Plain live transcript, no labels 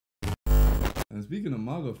And speaking of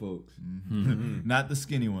Maga folks, not the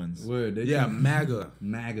skinny ones. Word, MAGA.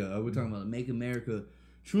 MAGA. We're talking about Make America.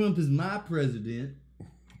 Trump is my president.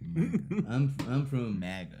 I'm from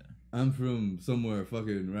MAGA. I'm from somewhere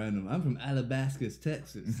fucking random. I'm from Alabascus,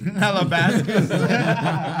 Texas. Alabascus.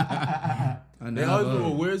 They always from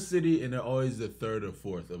a weird city, and they're always the third or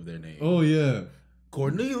fourth of their name. Oh yeah.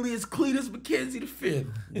 Cornelius Cletus McKenzie V.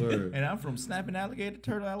 Word. And I'm from Snapping Alligator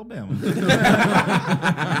Turtle, Alabama.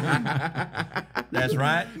 That's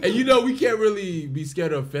right. And you know we can't really be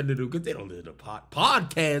scared of offending them because they don't listen to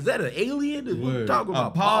podcast. Is that an alien? We're talking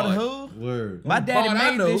about pod who? Word. My daddy pod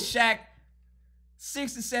made this shack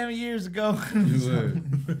 67 years ago.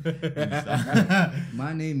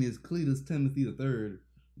 My name is Cletus Timothy III.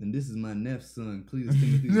 And this is my neph's son, Cletus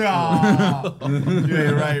Timothy. No, you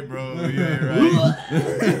ain't right, bro. You ain't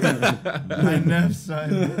right. My neph's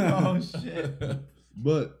son. Oh shit.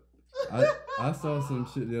 But I saw some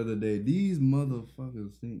shit the other day. These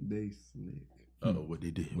motherfuckers think they slick. What they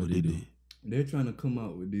did? What they did? They're trying to come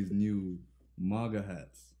out with these new MAGA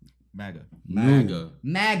hats. MAGA.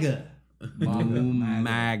 MAGA. Not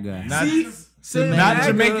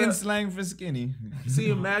Jamaican slang for skinny.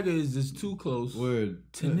 See, MAGA is just too close. Word.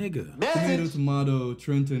 To nigga. Tomato,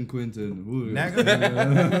 Trenton, Quentin.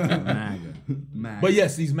 MAGA. But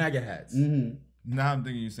yes, these MAGA hats. Mm-hmm. Now I'm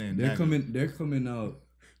thinking you're saying they're coming out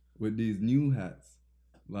with these new hats,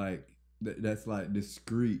 like that's like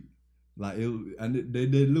discreet. Like they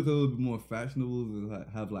look a little bit more fashionable. They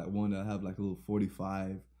have like one that have like a little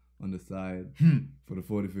 45 on the side for the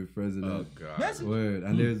 45th president. Oh god. Word.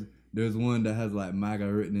 And there's one that has like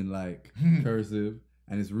MAGA written in like cursive,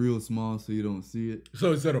 and it's real small so you don't see it.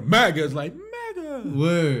 So instead of MAGA, it's like MAGA.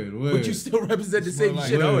 Word. But you still represent the same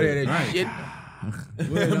shit over there. That shit.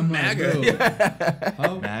 Word, MAGA.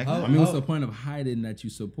 I mean, what's the point of hiding that you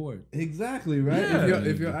support? Exactly, right? Yeah.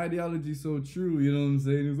 If your ideology is so true, you know what I'm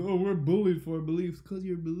saying? It's, we're bullied for our beliefs because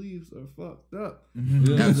your beliefs are fucked up.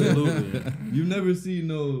 You know Absolutely. You've never seen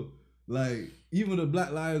no, like, even the Black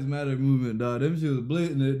Lives Matter movement, dog. Them shit was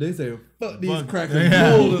blatant. They say, fuck these crackers.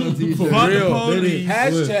 Gold on the t-shirt. Fuck the police.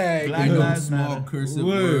 Hashtag. Black Ain't no Lives small Matter. cursive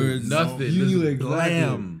Word. words. Nothing. You knew Just exactly.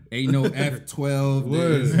 glam. Ain't no F12.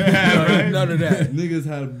 Word. None of that. Niggas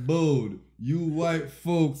had bold. You white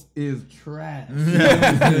folks is trash.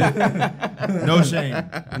 No shame.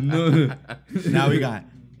 No. Now we got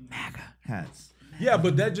MAGA hats. Yeah,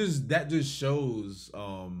 but that just shows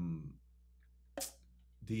wow,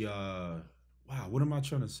 what am I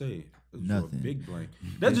trying to say? Nothing. A big blank.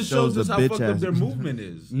 That just shows us how fucked up their movement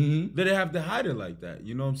is. Mm-hmm. That they have to hide it like that.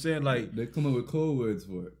 You know what I'm saying? Like, They come up with code words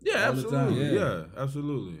for it. yeah, all the time. absolutely. Yeah,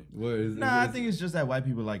 absolutely. Nah, I think it's just that white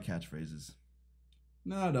people like catchphrases.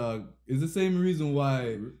 Nah, dog. It's the same reason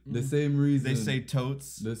why. The same reason They say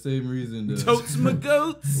totes. The same reason. Totes my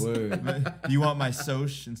goats. Word. Do you want my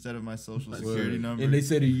soch instead of my social security number? And they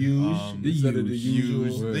say the huge instead of the Huge,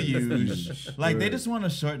 usual. the huge. Like they Word. just want to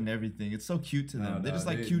shorten everything. It's so cute to them. Nah, they just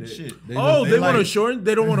nah, like cute shit. They Oh, they want to like- shorten?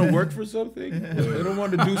 They don't want to work for something? They don't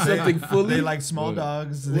want to do something fully? They like small Word.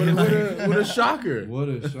 dogs. What They like, a shocker. What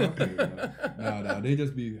a shocker. Dog. Nah, they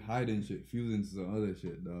just be hiding shit, fusing to some other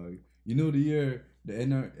shit, dog. You know the year the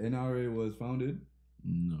NRA was founded?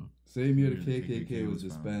 No. Same year the Yeah, KKK was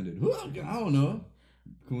disbanded. I don't know.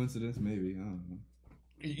 Coincidence, maybe. I don't know.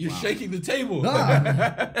 You're shaking the table.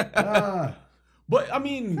 But I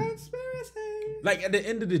mean, Conspiracy. like at the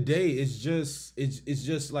end of the day, it's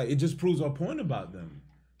just like it just proves our point about them.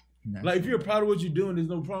 Like if you're proud of what you're doing, there's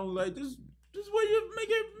no problem. Like this way you make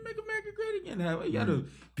America great again. You gotta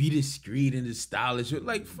be discreet and just stylish.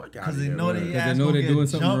 Like fuck out Because of they here. know man. they they ass know gonna they're get doing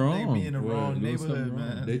something jumped, wrong. They be in the Word, wrong doing something neighborhood,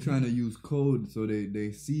 wrong. man. They trying to use code so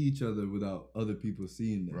they see each other without other people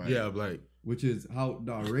seeing them. Right. Yeah, like Which is how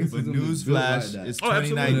the racism But is built like newsflash, that. it's Oh,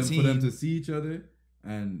 absolutely. For them 2019. to see each other,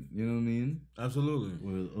 and you know what I mean? absolutely.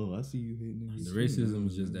 Well, I see you hating niggas. The racism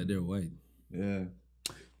is just that they're white. Yeah.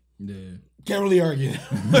 Yeah. Can't really argue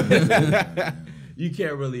that. You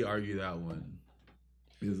can't really argue that one.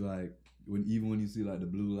 It's like even when you see like the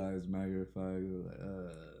Blue Lives Matter flag, you're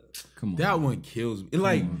like, Come on. That one kills me. And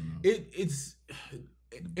like on, it's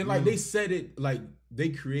and like they said it like they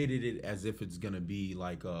created it as if it's gonna be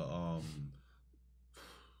like a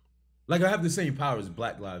like I have the same power as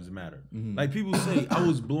Black Lives Matter. Mhm. Like people say I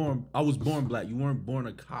was born black. You weren't born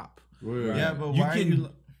a cop. Right. Yeah, but You why can are you...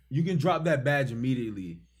 you can drop that badge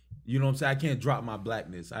immediately. You know what I'm saying? I can't drop my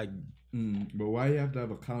blackness. But why you have to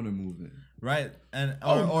have a counter movement? Right, and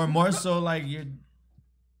or more so like you're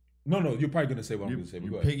No, you're probably gonna say what I'm gonna say. But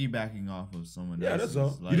go you're ahead. piggybacking off of someone Yeah, else's. that's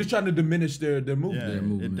all. Like, You're just trying to diminish their movement. yeah, Their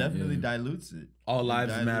movement, it definitely yeah. dilutes it. All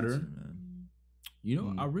lives Dilutes matter. it, man. You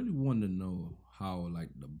know, I really want to know how like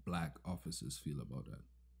the black officers feel about that.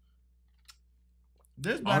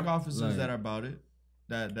 There's black officers that are about it.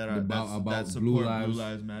 That support Blue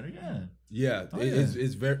Lives Matter. Yeah. Yeah.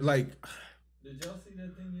 It's very like. Did y'all see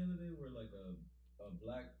that thing the other day where like a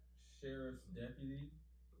black sheriff's deputy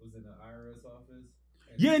was in the IRS office?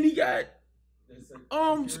 Yeah, and he got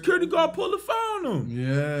security guard pulled a file on him.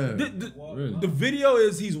 Yeah. The video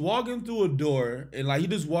is he's walking through a door and like he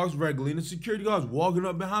just walks regularly, and the security guard's walking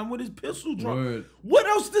up behind him with his pistol drawn. What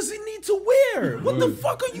else does he need to wear? What the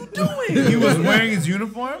fuck are you doing? He was wearing his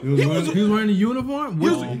uniform. He was wearing a uniform.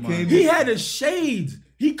 He had his shades.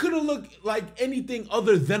 He could have looked like anything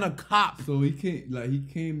other than a cop. So he came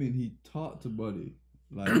in, he talked to Buddy,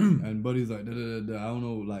 like, and Buddy's like, da, da, da, da. I don't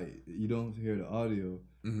know, like, you don't hear the audio,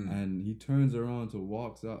 and he turns around to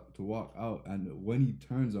walk out, and when he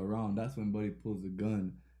turns around, that's when Buddy pulls the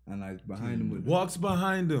gun and like behind him, walks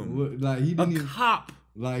behind him, like he didn't cop.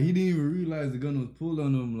 Like he didn't even realize the gun was pulled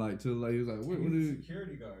on him, like till like he was like, what is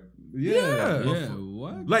security guard? Yeah.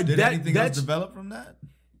 What? Like did that? Anything else develop from that?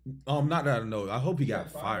 Not that I know. I hope he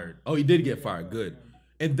got fired. Oh, he did get fired. Good.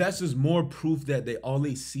 And that's just more proof that all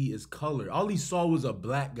they see is color. All he saw was a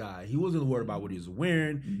black guy. He wasn't worried about what he was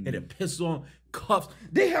wearing. Had a pistol on, cuffs.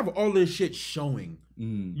 They have all this shit showing.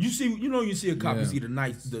 You see a cop. You see the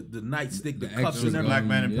nightstick, the cuffs, and everything. Black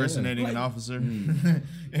man impersonating an officer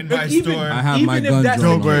in my store. I have my gun.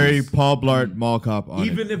 Don't worry, Paul Blart, mall cop. On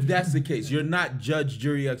even if that's the case, you're not judge,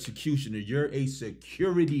 jury, executioner. You're a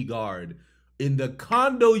security guard in the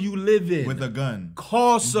condo you live in with a gun.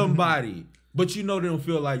 Call somebody. But they don't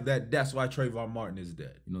feel like that. That's why Trayvon Martin is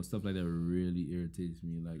dead. Stuff like that really irritates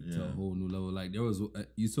me, like to a whole new level. Like there was,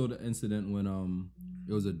 you saw the incident when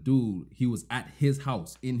there was a dude. He was at his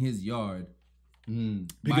house in his yard.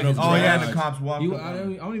 The cops walking. I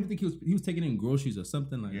don't even think he was taking in groceries or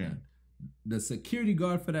something like that. The security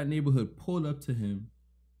guard for that neighborhood pulled up to him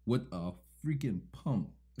with a freaking pump.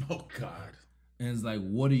 Oh God! And it's like,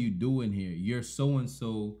 what are you doing here? You're so and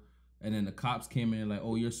so. And then the cops came in like,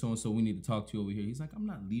 oh, you're so and so. We need to talk to you over here. He's like, I'm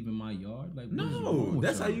not leaving my yard. Like, no,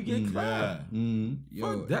 that's how you get clapped.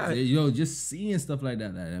 Fuck that. Just seeing stuff like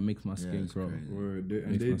that makes my skin crawl.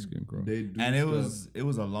 Makes my skin crawl. It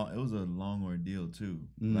was a long ordeal too.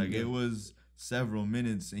 Like it was several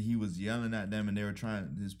minutes, and he was yelling at them, and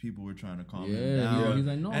his people were trying to calm him down. Yeah. He's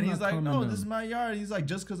like, no, and he's like, no, this is my yard. He's like,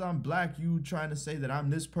 just because I'm black, you trying to say that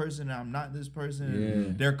I'm this person and I'm not this person.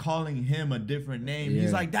 And they're calling him a different name.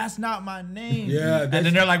 He's like, that's not my name. And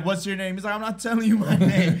then they're like, what's your name? He's like, I'm not telling you my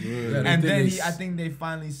name. And then I think they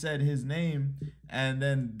finally said his name. And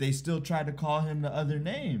then they still tried to call him the other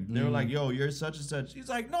name. They were like, yo, you're such and such. He's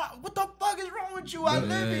like, no, what the fuck is wrong with you? I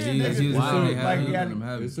live here.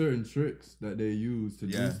 There's certain tricks that they use to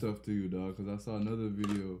do stuff to you, dog. Because I saw another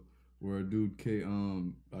video where a dude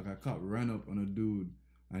like a cop ran up on a dude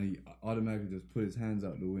and he automatically just put his hands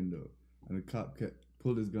out the window. And the cop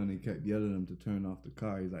pulled his gun and kept yelling at him to turn off the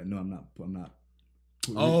car. He's like, no, I'm not. I'm not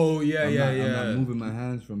moving my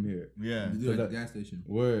hands from here. Yeah. So that gas station.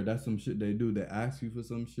 Word, that's some shit they do. They ask you for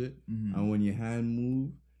some shit, and when your hand move,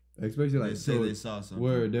 especially like they saw something.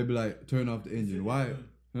 Word, they'll be like, turn off the engine. Why?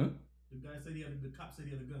 Huh? The guy said the cop said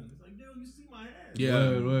he had a gun. It's like, yo, you see my hand?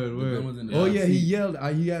 Yeah. Word. Oh yeah, he yelled.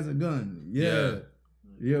 He has a gun.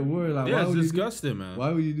 Yeah, word. Like, it's disgusting, man. Why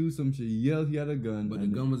would you do some shit? He yelled he had a gun, but the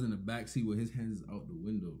gun was in the back seat with his hands out the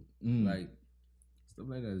window, like. Stuff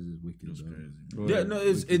like that is just wicked. That's crazy. Yeah, no,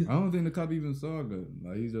 I don't think the cop even saw a gun.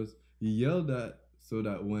 Like he yelled that so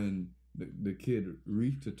that when the kid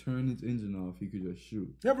reached to turn his engine off, he could just shoot.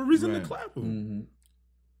 You have a reason to clap him.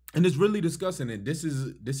 And it's really disgusting. And this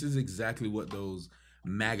is exactly what those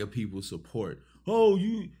MAGA people support. Oh,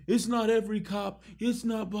 it's not every cop. It's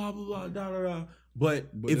not blah blah blah da da da. But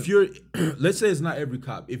if you're, let's say it's not every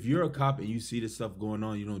cop. If you're a cop and you see this stuff going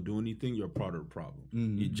on, you don't do anything, you're a part of the problem.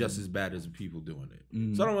 You're just as bad as the people doing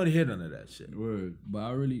it. So I don't want to hear none of that shit. Word. But I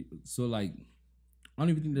don't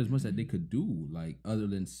even think there's much that they could do, like, other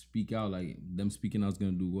than speak out. Like, them speaking out is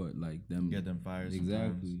going to do what? Like, them... Get them fired.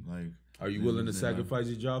 Exactly. Like, are you willing to sacrifice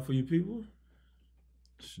your job for your people?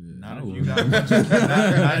 Shit. Not if you got a bunch of kids.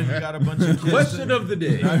 Not if you got a bunch of kids. Question of the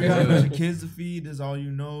day. Not if you got a bunch of kids to feed. This is all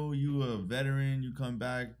you know. You a veteran. You come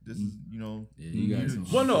back. This is, Yeah, you got some.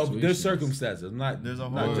 Well, no, there's circumstances. There's a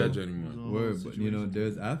whole not judge anymore. Word, but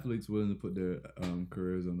there's athletes willing to put their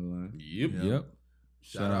careers on the line. Yep.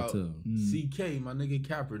 Shout out to CK, my nigga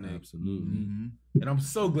Kaepernick. Absolutely. And I'm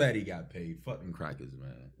so glad he got paid. Fucking crackers,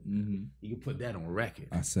 man. You can put that on record.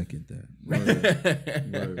 I second that. Word.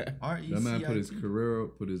 That man put his career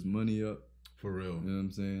up, put his money up. For real. You know what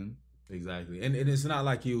I'm saying? Exactly. And it's not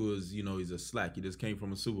like he was, he's a slack. He just came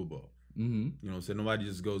from a Super Bowl. You know what I'm saying? Nobody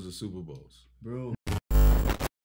just goes to Super Bowls. Bro,